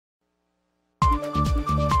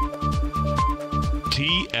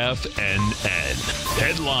TFNN.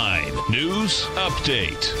 Headline News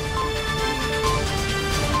Update.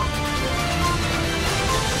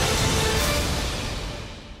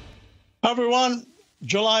 Hi everyone,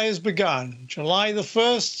 July has begun. July the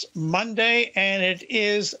 1st, Monday, and it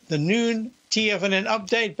is the noon TFNN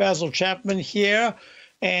update. Basil Chapman here,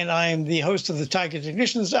 and I am the host of the Tiger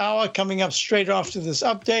Technicians Hour, coming up straight after this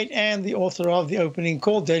update, and the author of the Opening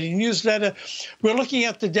Call daily newsletter. We're looking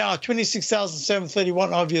at the Dow,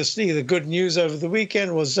 26,731. Obviously, the good news over the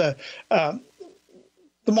weekend was the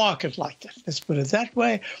market liked it. Let's put it that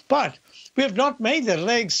way. But we have not made that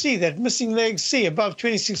leg C, that missing leg C above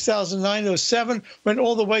 26,907, went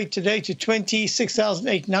all the way today to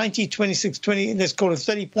 26,890, 2620, let's call it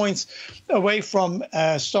 30 points away from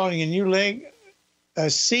starting a new leg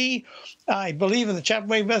C. I believe in the Chapman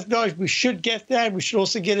wave methodology. We should get that. We should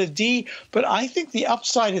also get a D. But I think the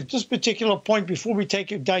upside at this particular point, before we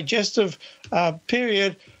take a digestive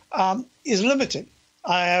period, is limited.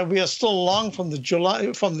 We are still long from the June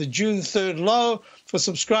 3rd low for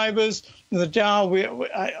subscribers. In the Dow,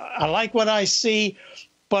 I like what I see,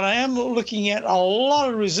 but I am looking at a lot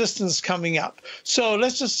of resistance coming up. So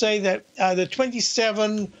let's just say that the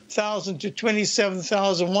 27,000 to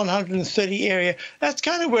 27,130 area, that's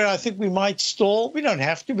kind of where I think we might stall. We don't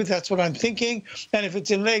have to, but that's what I'm thinking. And if it's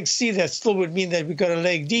in leg C, that still would mean that we've got a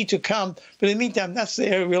leg D to come. But in the meantime, that's the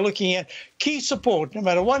area we're looking at. Key support, no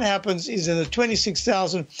matter what happens, is in the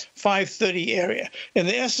 26,530 area. In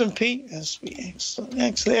the S&P,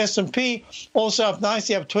 the S&P also up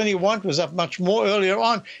nicely, up 21. It was up much more earlier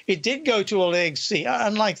on. It did go to a leg C,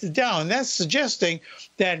 unlike the Dow, and that's suggesting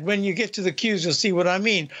that when you get to the Qs, you'll see what I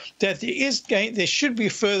mean, that there should be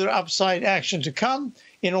further upside action to come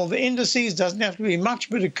in all the indices. Doesn't have to be much,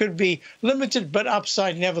 but it could be limited, but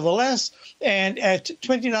upside nevertheless. And at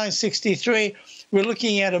 29.63, we're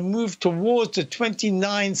looking at a move towards the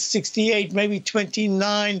 29.68, maybe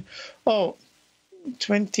 29.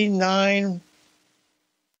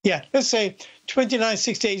 Yeah, let's say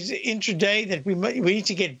 29.68 is intraday that we need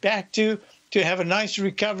to get back to have a nice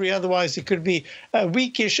recovery. Otherwise, it could be a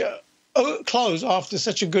weakish close after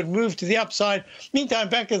such a good move to the upside. Meantime,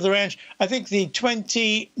 back at the ranch, I think the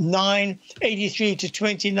 29.83 to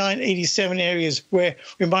 29.87 areas where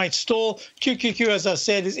we might stall. QQQ, as I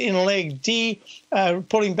said, is in leg D,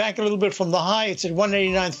 pulling back a little bit from the high. It's at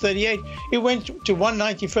 189.38. It went to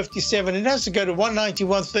 190.57. It has to go to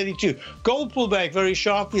 191.32. Gold pulled back very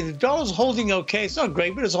sharply. The dollar's holding okay. It's not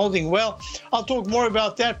great, but it's holding well. I'll talk more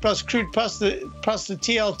about that, plus crude, plus the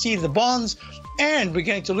TLT, the bonds. And we're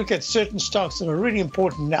going to look at certain stocks that are really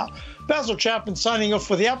important now. Basil Chapman signing off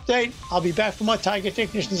for the update. I'll be back for my Tiger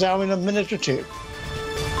Technicians Hour in a minute or two.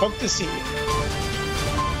 Hope to see you.